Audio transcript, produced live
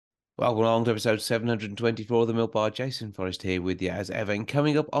Welcome along to episode 724 of The Milk Bar. Jason Forrest here with you as ever. And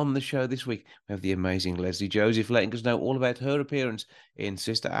coming up on the show this week, we have the amazing Leslie Joseph letting us know all about her appearance in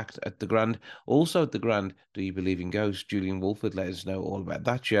Sister Act at the Grand. Also at the Grand, Do You Believe in Ghosts? Julian Woolford let us know all about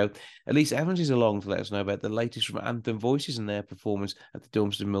that show. Elise Evans is along to let us know about the latest from Anthem Voices and their performance at the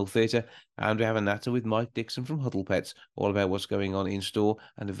Dumpster Mill Theatre. And we have a natter with Mike Dixon from Huggle Pets, all about what's going on in store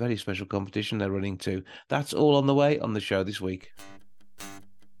and a very special competition they're running too. That's all on the way on the show this week.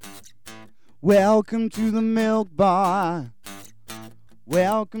 Welcome to the Milk Bar.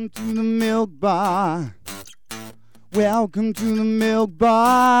 Welcome to the Milk Bar. Welcome to the Milk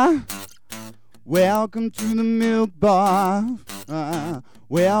Bar. Welcome to the Milk Bar.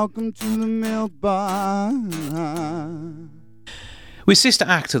 Welcome to the Milk Bar. With Sister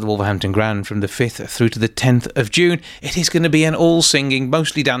Act at the Wolverhampton Grand from the 5th through to the 10th of June, it is going to be an all-singing,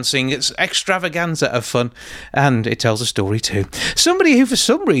 mostly dancing, it's extravaganza of fun, and it tells a story too. Somebody who for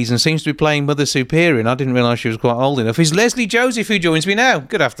some reason seems to be playing Mother Superior, and I didn't realise she was quite old enough, is Leslie Joseph, who joins me now.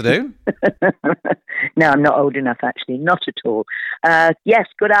 Good afternoon. No, I'm not old enough, actually. Not at all. Yes,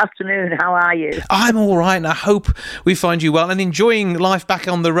 good afternoon. How are you? I'm all right, and I hope we find you well and enjoying life back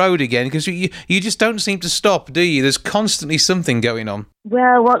on the road again, because you just don't seem to stop, do you? There's constantly something going on.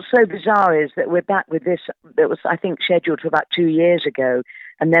 Well, what's so bizarre is that we're back with this that was, I think, scheduled for about 2 years ago.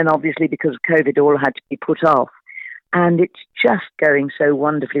 And then, obviously, because of COVID, all had to be put off. And it's just going so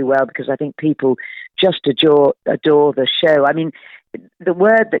wonderfully well because I think people just adore the show. I mean, the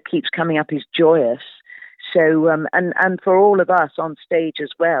word that keeps coming up is joyous. So, and for all of us on stage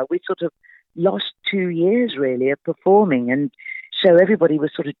as well, we sort of lost 2 years really of performing. And so everybody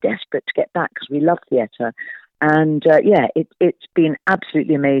was sort of desperate to get back because we love theatre. And it's been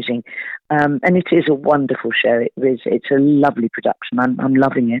absolutely amazing. And it is a wonderful show. It's a lovely production. I'm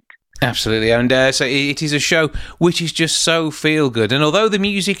loving it. Absolutely, and so it is a show which is just so feel-good. And although the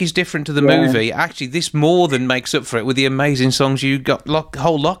music is different to the movie, actually this more than makes up for it with the amazing songs you got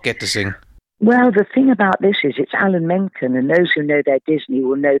whole lot get to sing. Well, the thing about this is it's Alan Menken, and those who know their Disney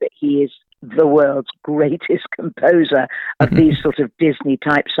will know that he is the world's greatest composer of these sort of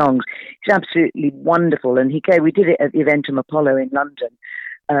Disney-type songs. He's absolutely wonderful, and we did it at the Anthem Apollo in London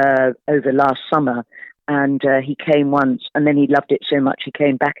over last summer. And he came once, and then he loved it so much he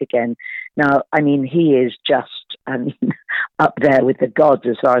came back again. Now, I mean, he is just, up there with the gods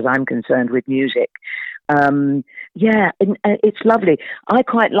as far as I'm concerned with music. It's lovely. I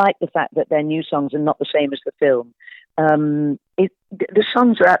quite like the fact that their new songs are not the same as the film. The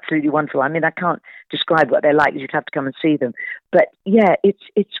songs are absolutely wonderful. I mean, I can't describe what they're like. You'd have to come and see them. But yeah,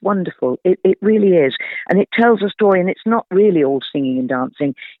 it's wonderful. It really is. And it tells a story, and it's not really all singing and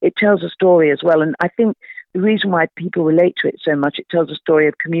dancing. It tells a story as well. And I think the reason why people relate to it so much, it tells a story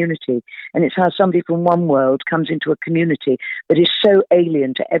of community. And it's how somebody from one world comes into a community that is so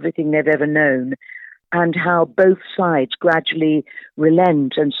alien to everything they've ever known, and how both sides gradually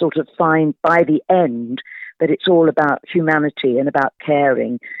relent and sort of find by the end that it's all about humanity and about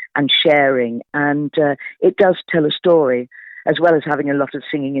caring and sharing. And it does tell a story, as well as having a lot of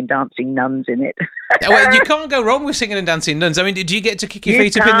singing and dancing nuns in it. Well, you can't go wrong with singing and dancing nuns. I mean, do you get to kick your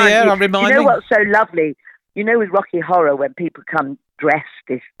feet up in the air? You know what's so lovely? You know, with Rocky Horror, when people come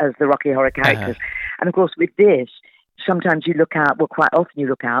dressed as the Rocky Horror characters. And of course, with this, sometimes you look out, well, quite often you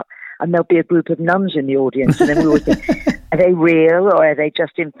look out, and there'll be a group of nuns in the audience. And then we always think, are they real or are they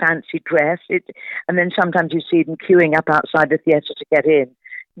just in fancy dress? And then sometimes you see them queuing up outside the theatre to get in,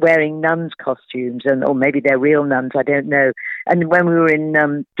 wearing nuns' costumes, or maybe they're real nuns, I don't know. And when we were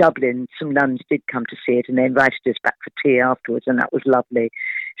in Dublin, some nuns did come to see it, and they invited us back for tea afterwards, and that was lovely.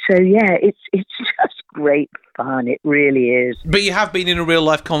 So yeah, it's just great fun. It really is. But you have been in a real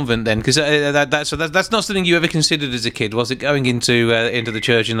life convent then, because that's not something you ever considered as a kid, was it? Going into the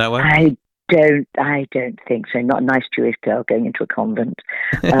church in that way? I don't think so. Not a nice Jewish girl going into a convent.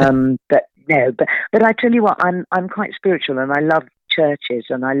 But no. But I tell you what, I'm quite spiritual, and I love churches,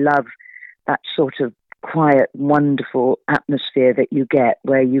 and I love that sort of quiet, wonderful atmosphere that you get,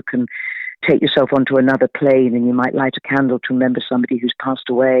 where you can take yourself onto another plane, and you might light a candle to remember somebody who's passed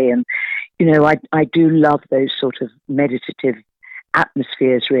away. And you know, I do love those sort of meditative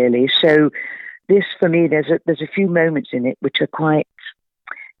atmospheres, really. So this, for me, there's a few moments in it which are quite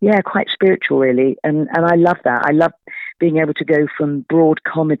spiritual, really, and I love that. I love being able to go from broad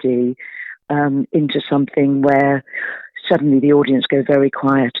comedy into something where suddenly the audience go very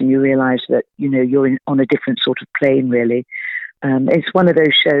quiet, and you realise that you're on a different sort of plane, really. It's one of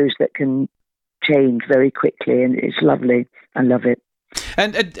those shows that can change very quickly, and it's lovely. I love it.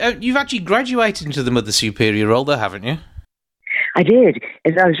 And you've actually graduated into the Mother Superior role, though, haven't you? I did.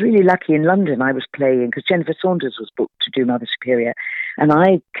 And I was really lucky in London. I was playing because Jennifer Saunders was booked to do Mother Superior, and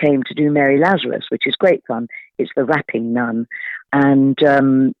I came to do Mary Lazarus, which is great fun. It's the rapping nun, and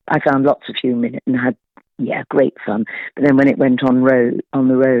I found lots of humour in it and had great fun. But then when it went on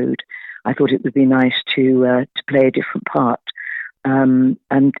the road, I thought it would be nice to play a different part. And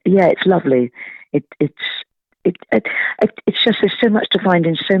it's lovely. It's just there's so much to find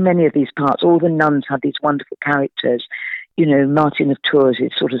in so many of these parts. All the nuns have these wonderful characters. You know, Martin of Tours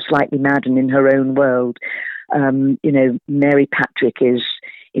is sort of slightly mad and in her own world. Mary Patrick is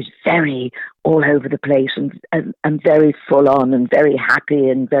very all over the place and very full on and very happy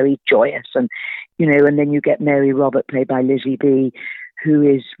and very joyous. And, and then you get Mary Robert, played by Lizzie B., who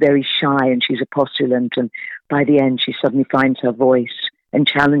is very shy and she's a postulant. And by the end, she suddenly finds her voice and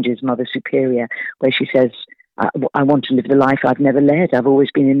challenges Mother Superior, where she says, I want to live the life I've never led. I've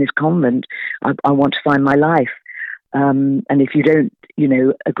always been in this convent. I want to find my life. And if you don't,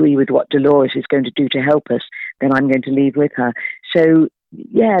 agree with what Dolores is going to do to help us, then I'm going to leave with her. So,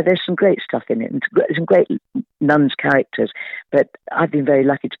 there's some great stuff in it and some great nuns characters. But I've been very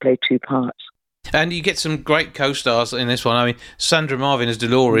lucky to play two parts. And you get some great co-stars in this one. I mean, Sandra Marvin as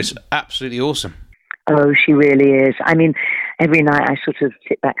Dolores, absolutely awesome. Oh, she really is. I mean, every night I sort of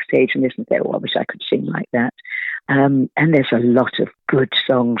sit backstage and listen and say, I wish I could sing like that. And there's a lot of good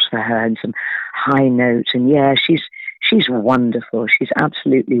songs for her and some high notes. And she's wonderful. She's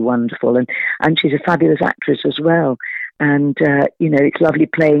absolutely wonderful. And she's a fabulous actress as well. And, it's lovely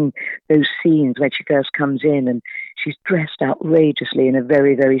playing those scenes where she first comes in and she's dressed outrageously in a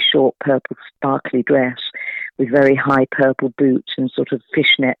very, very short purple sparkly dress with very high purple boots and sort of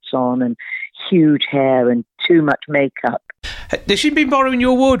fishnets on and huge hair and too much makeup. Has she been borrowing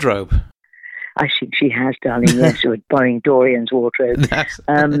your wardrobe? I think she has, darling, yes, she was borrowing Dorian's wardrobe.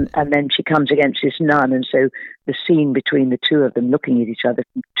 And then she comes against this nun, and so the scene between the two of them looking at each other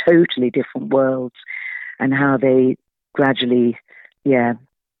from totally different worlds and how they gradually,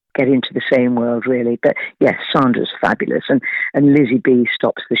 get into the same world, really. But, yes, Sandra's fabulous. And Lizzie B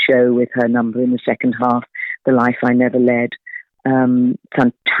stops the show with her number in the second half, The Life I Never Led.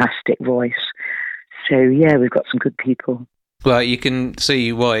 Fantastic voice. So, we've got some good people. Well, you can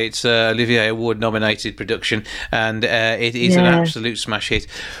see why it's Olivier Award-nominated production, and it is an absolute smash hit.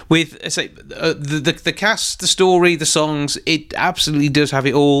 With the cast, the story, the songs, it absolutely does have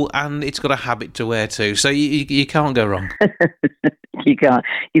it all, and it's got a habit to wear too. So you can't go wrong. You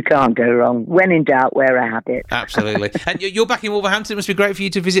can't go wrong. When in doubt, wear a habit. Absolutely. And you're back in Wolverhampton. It must be great for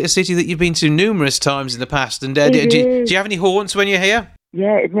you to visit a city that you've been to numerous times in the past. And do you have any haunts when you're here?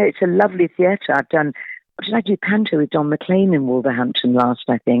 Yeah, no, it's a lovely theatre. I've done. Did I do Panto with Don McLean in Wolverhampton last,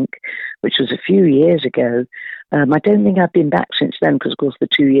 I think, which was a few years ago. I don't think I've been back since then because, of course, the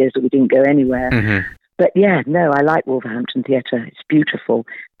 2 years that we didn't go anywhere. Mm-hmm. But, I like Wolverhampton Theatre. It's beautiful,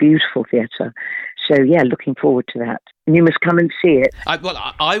 beautiful theatre. So, looking forward to that. And you must come and see it.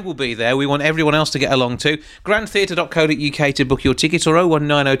 I will be there. We want everyone else to get along too. grandtheatre.co.uk to book your tickets, or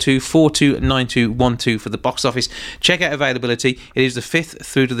 01902 429212 for the box office. Check out availability. It is the 5th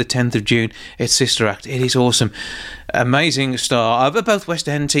through to the 10th of June. It's Sister Act. It is awesome. Amazing star of both West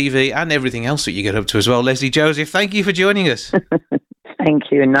End TV and everything else that you get up to as well. Leslie Joseph, thank you for joining us.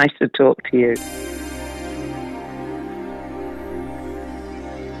 Thank you, and nice to talk to you.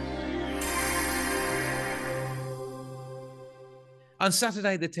 On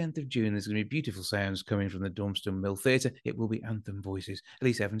Saturday, the 10th of June, there's going to be beautiful sounds coming from the Dormston Mill Theatre. It will be Anthem Voices.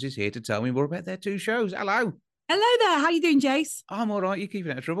 Elise Evans is here to tell me more about their two shows. Hello. Hello there. How you doing, Jace? I'm all right. You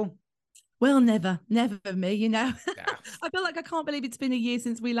keeping out of trouble? Well, never me, Yeah. I feel like I can't believe it's been a year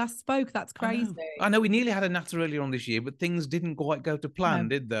since we last spoke. That's crazy. I know we nearly had a natter earlier on this year, but things didn't quite go to plan,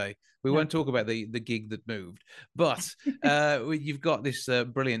 did they? We won't talk about the gig that moved. But you've got this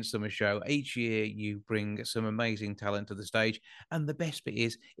brilliant summer show. Each year you bring some amazing talent to the stage. And the best bit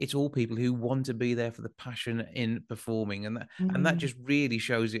is it's all people who want to be there for the passion in performing. And that just really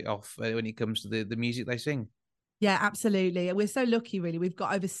shows it off when it comes to the music they sing. Yeah, absolutely. We're so lucky, really. We've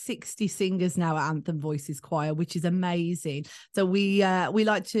got over 60 singers now at Anthem Voices Choir, which is amazing. So we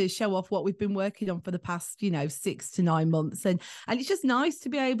like to show off what we've been working on for the past, 6 to 9 months. And it's just nice to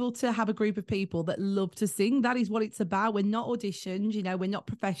be able to have a group of people that love to sing. That is what it's about. We're not auditioned, we're not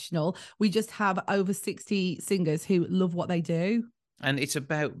professional. We just have over 60 singers who love what they do. And it's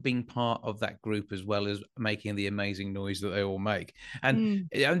about being part of that group as well as making the amazing noise that they all make. And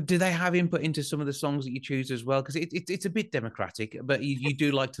do they have input into some of the songs that you choose as well? Because it's a bit democratic, but you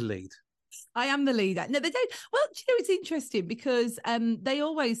do like to lead. I am the leader. No, they don't. Well, do you know, it's interesting because they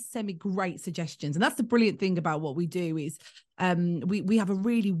always send me great suggestions. And that's the brilliant thing about what we do is we have a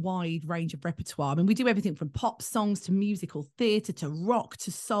really wide range of repertoire. I mean, we do everything from pop songs to musical theatre to rock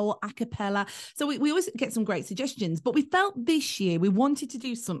to soul, a cappella. So we always get some great suggestions. But we felt this year we wanted to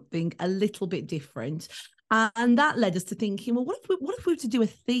do something a little bit different. And that led us to thinking, well, what if we were to do a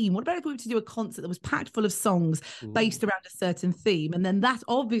theme? What about if we were to do a concert that was packed full of songs based around a certain theme? And then that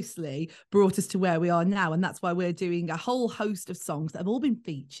obviously brought us to where we are now. And that's why we're doing a whole host of songs that have all been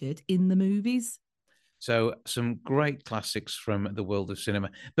featured in the movies. So some great classics from the world of cinema,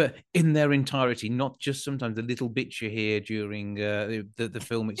 but in their entirety, not just sometimes the little bits you hear during the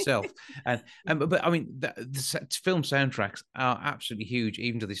film itself. But I mean, the film soundtracks are absolutely huge,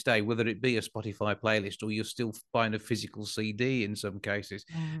 even to this day, whether it be a Spotify playlist or you're still buying a physical CD in some cases.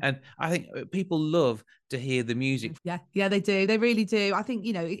 And I think people love to hear the music. Yeah, they do. They really do. I think,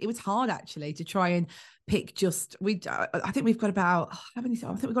 it was hard actually to try and pick I think we've got about, I think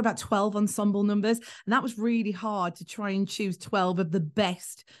we've got about 12 ensemble numbers. And that was really hard to try and choose 12 of the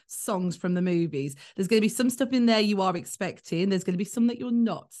best songs from the movies. There's going to be some stuff in there you are expecting. There's going to be some that you're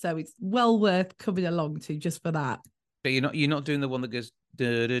not. So it's well worth coming along to just for that. But you're not doing the one that goes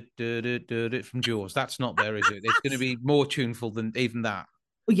from Jaws. That's not there, is it? It's going to be more tuneful than even that.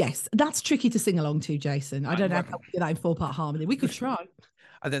 Yes, that's tricky to sing along to, Jason. I don't know how we do that in 4-part harmony. We could try.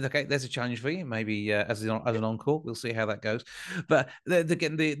 I think, okay, there's a challenge for you. Maybe as an encore, we'll see how that goes. But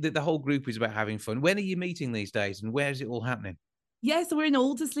the whole group is about having fun. When are you meeting these days, and where is it all happening? Yeah, so we're in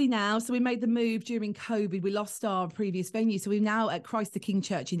Aldersley now. So we made the move during COVID. We lost our previous venue. So we're now at Christ the King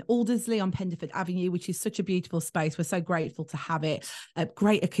Church in Aldersley on Penderford Avenue, which is such a beautiful space. We're so grateful to have it.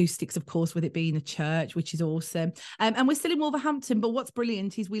 Great acoustics, of course, with it being a church, which is awesome. And we're still in Wolverhampton. But what's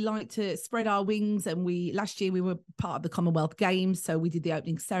brilliant is we like to spread our wings. And last year we were part of the Commonwealth Games. So we did the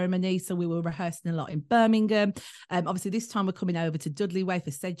opening ceremony. So we were rehearsing a lot in Birmingham. Obviously, this time we're coming over to Dudley Way for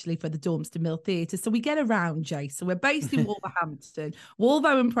Sedgley for the Dormston Mill Theatre. So we get around, Jay. So we're based in Wolverhampton.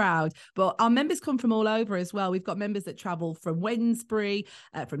 Wolvo and proud, but our members come from all over as well. We've got members that travel from Wednesbury,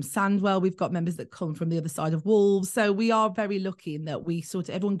 from Sandwell. We've got members that come from the other side of Wolves. So we are very lucky in that we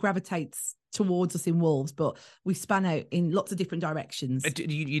everyone gravitates towards us in Wolves, but we span out in lots of different directions.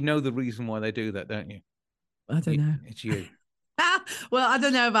 You know the reason why they do that, don't you? I don't know. It's you. Well, I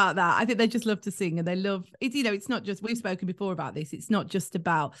don't know about that. I think they just love to sing and they love it. It's not just, we've spoken before about this. It's not just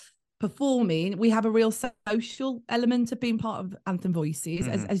about performing. We have a real social element of being part of Anthem Voices.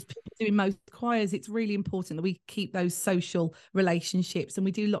 As people do in most choirs, it's really important that we keep those social relationships, and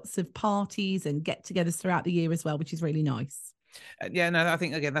we do lots of parties and get-togethers throughout the year as well, which is really nice. I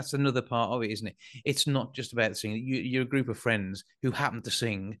think, again, that's another part of it, isn't it? It's not just about singing. You're a group of friends who happen to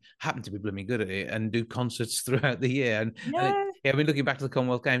sing, happen to be blooming good at it, and do concerts throughout the year. I mean, looking back to the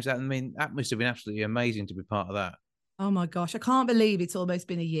Commonwealth Games, that must have been absolutely amazing to be part of that. Oh my gosh, I can't believe it's almost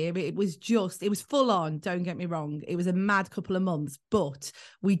been a year. It was full on, don't get me wrong. It was a mad couple of months, but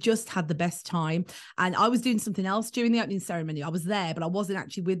we just had the best time. And I was doing something else during the opening ceremony. I was there, but I wasn't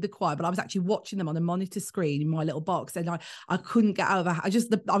actually with the choir, but I was actually watching them on a monitor screen in my little box. And I couldn't get over. I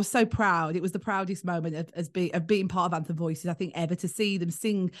was so proud. It was the proudest moment of being part of Anthem Voices, I think, ever, to see them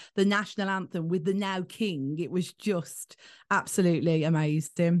sing the national anthem with the now king. It was just absolutely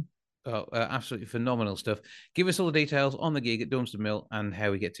amazing. Oh, absolutely phenomenal stuff. Give us all the details on the gig at Dormston Mill and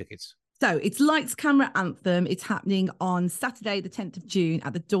how we get tickets. So it's Lights, Camera, Anthem. It's happening on Saturday, the 10th of June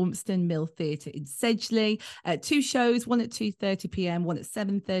at the Dormston Mill Theatre in Sedgley. 2 shows, one at 2:30 p.m, one at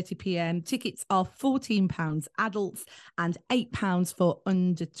 7:30 p.m. Tickets are £14 adults and £8 for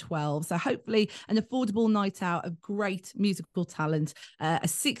under 12. So hopefully an affordable night out of great musical talent, a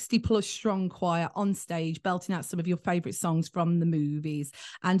 60+ strong choir on stage, belting out some of your favourite songs from the movies.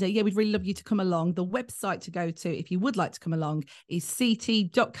 And we'd really love you to come along. The website to go to, if you would like to come along, is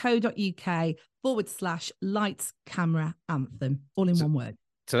ct.co.uk/lights, camera, anthem, all in one word.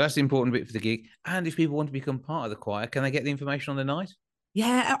 So that's the important bit for the gig. And if people want to become part of the choir, can they get the information on the night?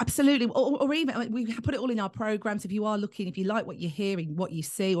 Yeah, absolutely. Or even, we put it all in our programs. If you are looking, if you like what you're hearing, what you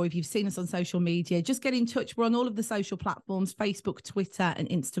see, or if you've seen us on social media, just get in touch. We're on all of the social platforms, Facebook, Twitter and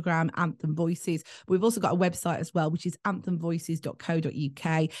Instagram, Anthem Voices. We've also got a website as well, which is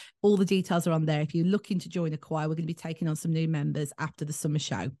anthemvoices.co.uk. All the details are on there. If you're looking to join a choir, we're going to be taking on some new members after the summer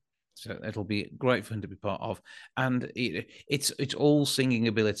show. So it'll be great fun to be part of, and it's all singing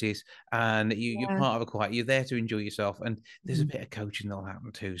abilities, and you're part of a choir. You're there to enjoy yourself, and there's a bit of coaching that'll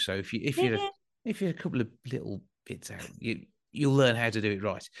happen too. So if you're a couple of little bits out, you'll learn how to do it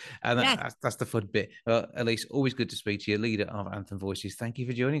right, and that's the fun bit. Elise, always good to speak to you, leader of Anthem Voices. Thank you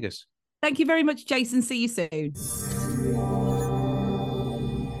for joining us. Thank you very much, Jason. See you soon.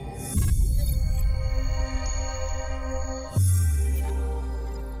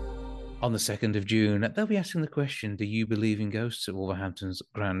 On the 2nd of June, they'll be asking the question, do you believe in ghosts at Wolverhampton's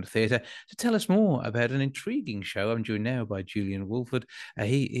Grand Theatre? To tell us more about an intriguing show, I'm joined now by Julian Woolford.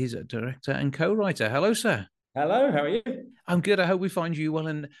 He is a director and co-writer. Hello, sir. Hello, how are you? I'm good. I hope we find you well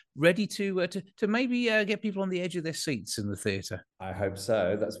and ready to maybe get people on the edge of their seats in the theatre. I hope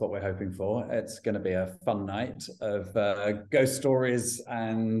so. That's what we're hoping for. It's going to be a fun night of ghost stories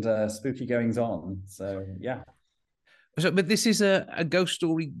and spooky goings on. So, yeah. So, but this is a ghost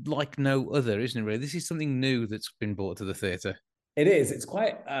story like no other, isn't it, really? This is something new that's been brought to the theatre. It is. It's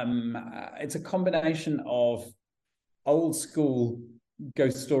quite, it's a combination of old school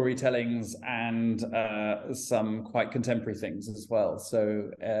ghost storytellings and some quite contemporary things as well. So,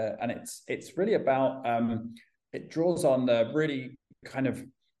 and it's really about, it draws on the really kind of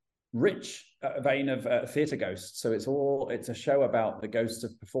rich vein of theatre ghosts. So it's a show about the ghosts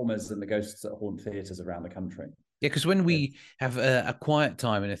of performers and the ghosts that haunt theatres around the country. Yeah, because when we have a quiet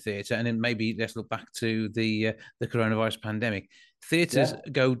time in a theatre, and then maybe let's look back to the coronavirus pandemic, theatres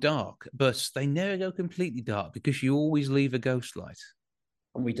go dark, but they never go completely dark because you always leave a ghost light.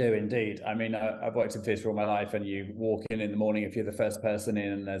 We do indeed. I mean, I've worked in theatre all my life, and you walk in the morning, if you're the first person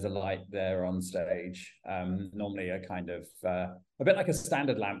in, and there's a light there on stage. Normally, a kind of a bit like a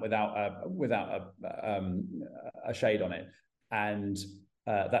standard lamp without a shade on it, and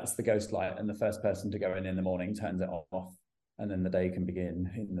that's the ghost light. And the first person to go in the morning turns it off, and then the day can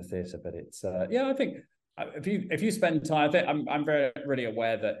begin in the theatre. But it's I think if you spend time, I think I'm very really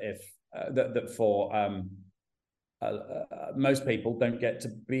aware that if that for most people don't get to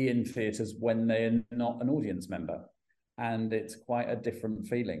be in theatres when they're not an audience member, and it's quite a different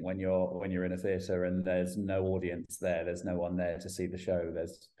feeling when you're in a theatre and there's no audience there. There's no one there to see the show.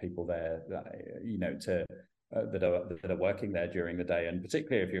 There's people there, that are working there during the day, and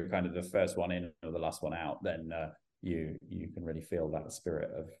particularly if you're kind of the first one in or the last one out, then you can really feel that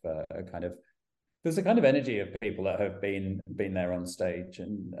spirit of there's a kind of energy of people that have been there on stage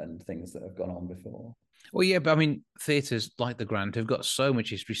and things that have gone on before. Well, yeah, but I mean, theatres like the Grand have got so much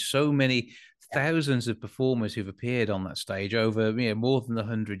history, so many thousands of performers who've appeared on that stage over more than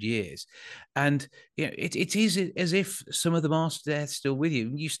 100 years. And it is as if some of them are there still with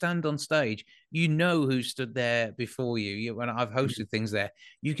you. You stand on stage, you know who stood there before you. When I've hosted things there,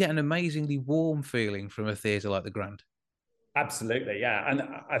 you get an amazingly warm feeling from a theatre like the Grand. Absolutely, yeah. And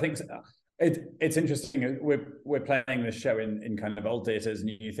I think it's interesting. We're playing this show in kind of old theatres,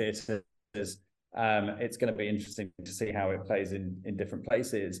 new theatres. It's going to be interesting to see how it plays in different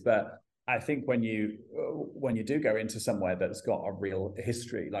places. But I think when you do go into somewhere that's got a real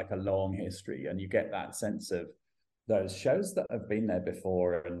history, like a long history, and you get that sense of those shows that have been there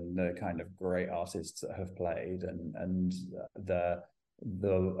before and the kind of great artists that have played, and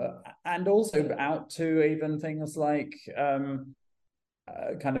and also out to even things like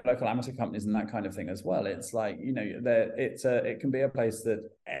kind of local amateur companies and that kind of thing as well. It's like, it can be a place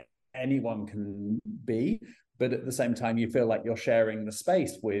that anyone can be, but at the same time you feel like you're sharing the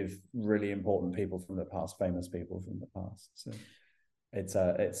space with really important people from the past, famous people from the past. So it's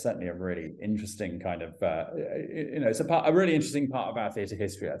certainly a really interesting kind of it's a really interesting part of our theatre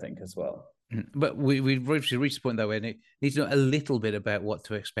history, I think, as well. But we've reached the point though where we need to know a little bit about what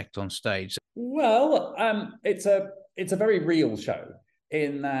to expect on stage. Well, it's a very real show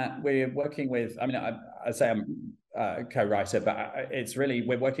in that we're working with, I mean, I say I'm co-writer, but it's really,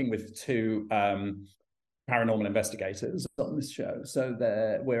 we're working with two paranormal investigators on this show. So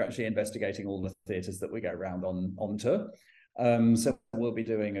we're actually investigating all the theatres that we go around on tour. So we'll be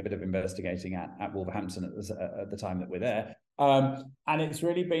doing a bit of investigating at Wolverhampton at the time that we're there. And it's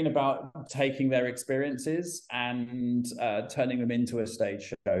really been about taking their experiences and turning them into a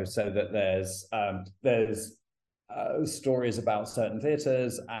stage show, so that there's stories about certain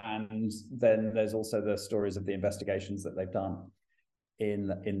theatres, and then there's also the stories of the investigations that they've done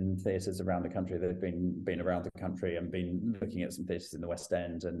in theatres around the country. They've been around the country and been looking at some theatres in the West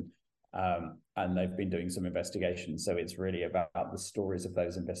End, and they've been doing some investigations. So it's really about the stories of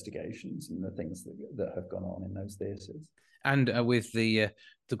those investigations and the things that have gone on in those theatres. And with the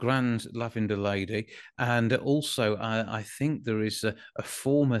Grand Lavender Lady, and also I think there is a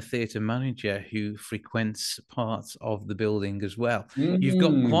former theatre manager who frequents parts of the building as well. You've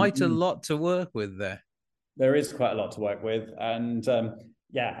got quite a lot to work with there. There is quite a lot to work with, and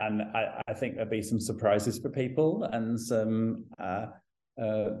and I think there'll be some surprises for people, and some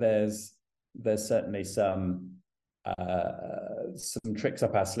there's certainly some tricks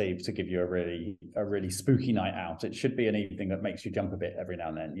up our sleeve to give you a really spooky night out. It should be an evening that makes you jump a bit every now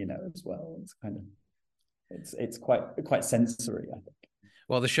and then, as well. It's kind of it's quite sensory, I think.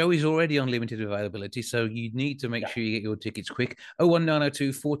 Well, the show is already on limited availability, so you need to make sure you get your tickets quick.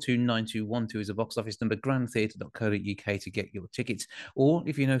 01902 429212 is a box office number, grandtheatre.co.uk to get your tickets. Or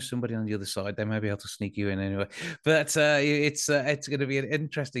if you know somebody on the other side, they may be able to sneak you in anyway. But it's going to be an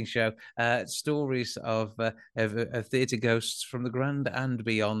interesting show. Stories of theatre ghosts from the Grand and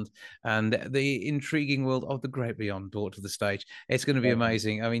beyond, and the intriguing world of the great beyond brought to the stage. It's going to be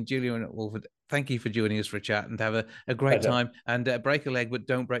amazing. I mean, Julian Woolford, thank you for joining us for a chat, and have a great time. And break a leg, but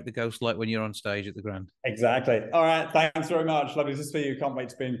don't break the ghost light when you're on stage at the Grand. Exactly. All right. Thanks very much. Lovely to see you. Can't wait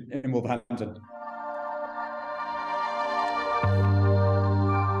to be in Wolverhampton.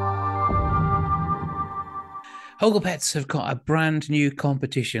 Huggle Pets have got a brand new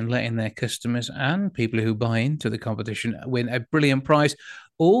competition, letting their customers and people who buy into the competition win a brilliant prize,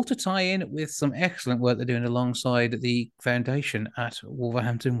 all to tie in with some excellent work they're doing alongside the foundation at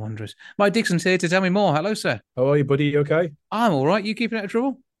Wolverhampton Wanderers. Mike Dixon's here to tell me more. Hello, sir. How are you, buddy? You okay? I'm all right. You keeping out of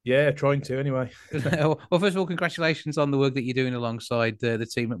trouble? Yeah, trying to anyway. Well, first of all, congratulations on the work that you're doing alongside the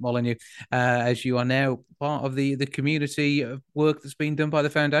team at Molyneux, as you are now part of the community of work that's been done by the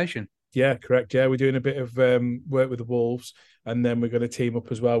foundation. Yeah, correct. Yeah, we're doing a bit of work with the Wolves, and then we're going to team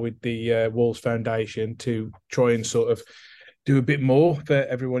up as well with the Wolves Foundation to try and sort of do a bit more for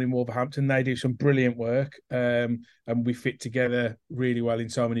everyone in Wolverhampton. They do some brilliant work, and we fit together really well in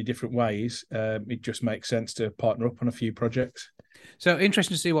so many different ways. It just makes sense to partner up on a few projects. So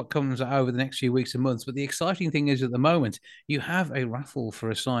interesting to see what comes over the next few weeks and months. But the exciting thing is, at the moment, you have a raffle for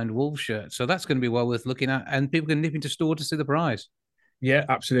a signed Wolves shirt. So that's going to be well worth looking at, and people can nip into store to see the prize. Yeah,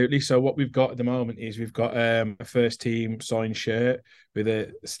 absolutely. So what we've got at the moment is we've got a first team signed shirt with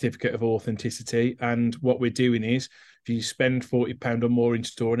a certificate of authenticity. And what we're doing is, if you spend £40 or more in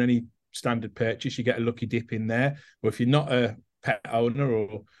store on any standard purchase, you get a lucky dip in there. Or if you're not a pet owner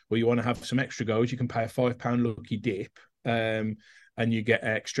or you want to have some extra goes, you can pay a £5 lucky dip, and you get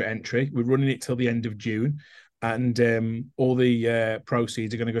extra entry. We're running it till the end of June, and all the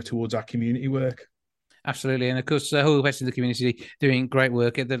proceeds are going to go towards our community work. Absolutely. And of course, Huggle Pets in the community doing great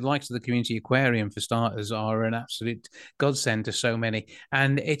work. The likes of the community aquarium, for starters, are an absolute godsend to so many.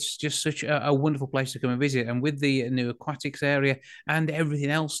 And it's just such a wonderful place to come and visit. And with the new aquatics area and everything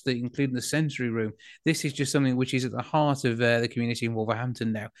else, including the sensory room, this is just something which is at the heart of the community in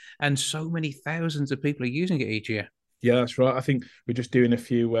Wolverhampton now. And so many thousands of people are using it each year. Yeah, that's right. I think we're just doing a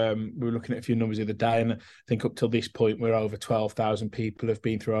few, we were looking at a few numbers the other day, and I think up till this point, we're over 12,000 people have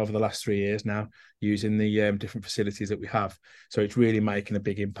been through over the last 3 years now using the different facilities that we have. So it's really making a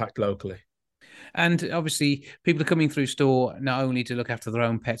big impact locally. And obviously, people are coming through store not only to look after their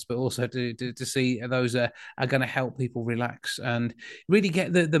own pets, but also to see those are going to help people relax and really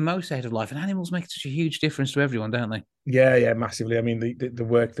get the most out of life. And animals make such a huge difference to everyone, don't they? Yeah, massively. I mean, the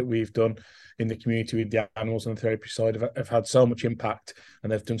work that we've done in the community with the animals and the therapy side have had so much impact,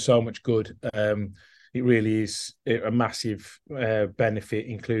 and they've done so much good. It really is a massive benefit,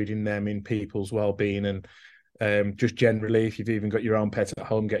 including them in people's well-being, and just generally, if you've even got your own pet at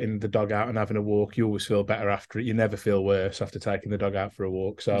home, getting the dog out and having a walk, you always feel better after it. You never feel worse after taking the dog out for a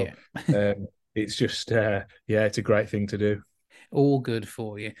walk. So it's just, it's a great thing to do. All good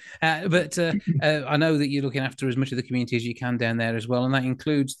for you. But I know that you're looking after as much of the community as you can down there as well. And that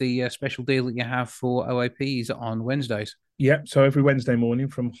includes the special deal that you have for OAPs on Wednesdays. Yeah, so every Wednesday morning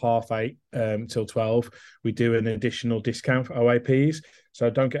from 8:30 till 12, we do an additional discount for OAPs. So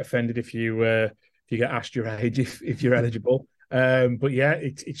don't get offended if you get asked your age if you're eligible. But yeah,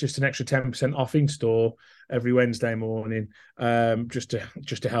 it's just an extra 10% off in store every Wednesday morning, just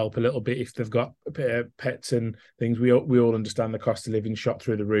to help a little bit if they've got pets and things. We all understand the cost of living shot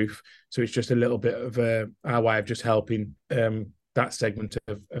through the roof, so it's just a little bit of our way of just helping that segment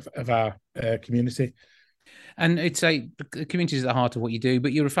of our community. And it's the community is at the heart of what you do,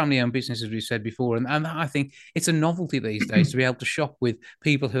 but you're a family-owned business, as we said before, and I think it's a novelty these days to be able to shop with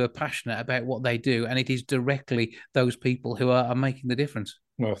people who are passionate about what they do, and it is directly those people who are making the difference.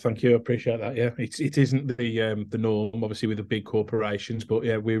 Well, thank you. I appreciate that. Yeah, it isn't the norm, obviously, with the big corporations, but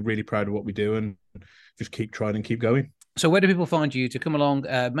yeah, we're really proud of what we do and just keep trying and keep going. So where do people find you to come along,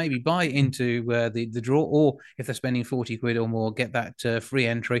 maybe buy into the draw, or if they're spending 40 quid or more, get that free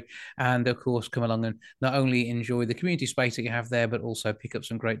entry, and of course come along and not only enjoy the community space that you have there, but also pick up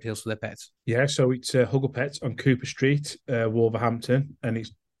some great deals for their pets? Yeah, so it's Huggle Pets on Cooper Street, Wolverhampton, and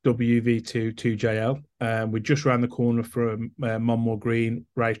it's WV2 2JL. We're just around the corner from Monmore Green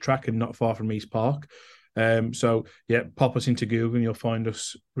racetrack and not far from East Park. So yeah, pop us into Google and you'll find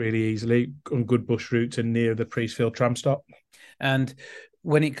us really easily on good bus routes and near the Priestfield tram stop. And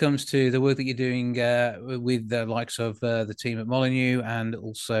when it comes to the work that you're doing with the likes of the team at Molyneux and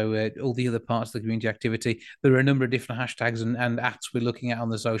also all the other parts of the community activity, there are a number of different hashtags and @s we're looking at on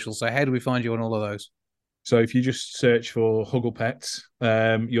the social. So how do we find you on all of those? So if you just search for Huggle Pets,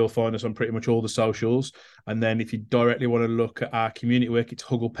 you'll find us on pretty much all the socials. And then if you directly want to look at our community work, it's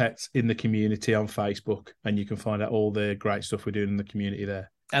Huggle Pets in the Community on Facebook. And you can find out all the great stuff we're doing in the community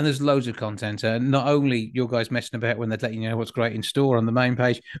there. And there's loads of content. Not only your guys messing about when they're letting you know what's great in store on the main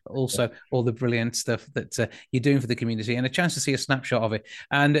page, but also all the brilliant stuff that you're doing for the community and a chance to see a snapshot of it.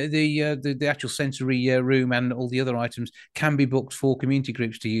 And the actual sensory room and all the other items can be booked for community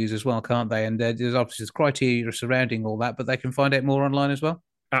groups to use as well, can't they? And there's obviously criteria surrounding all that, but they can find out more online as well.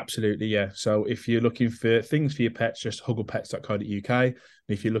 Absolutely, yeah. So if you're looking for things for your pets, just hugglepets.co.uk. And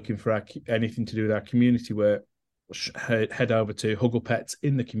if you're looking for anything to do with our community work, head over to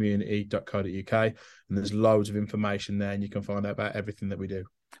hugglepetsinthecommunity.co.uk, and there's loads of information there, and you can find out about everything that we do.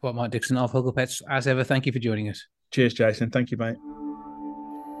 Well, Mike Dixon of Huggle Pets, as ever, thank you for joining us. Cheers, Jason. Thank you, mate.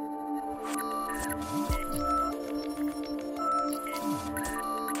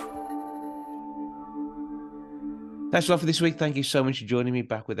 That's all for this week. Thank you so much for joining me.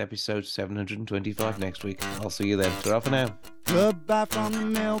 Back with episode 725 next week. I'll see you then. Ta-ra for now. Goodbye from the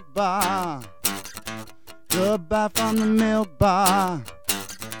milk bar. Goodbye from the milk bar.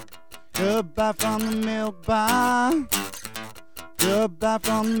 Goodbye from the milk bar. Goodbye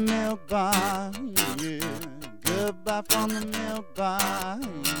from the milk bar. Yeah. Goodbye from the milk bar.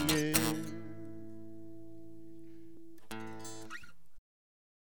 Yeah.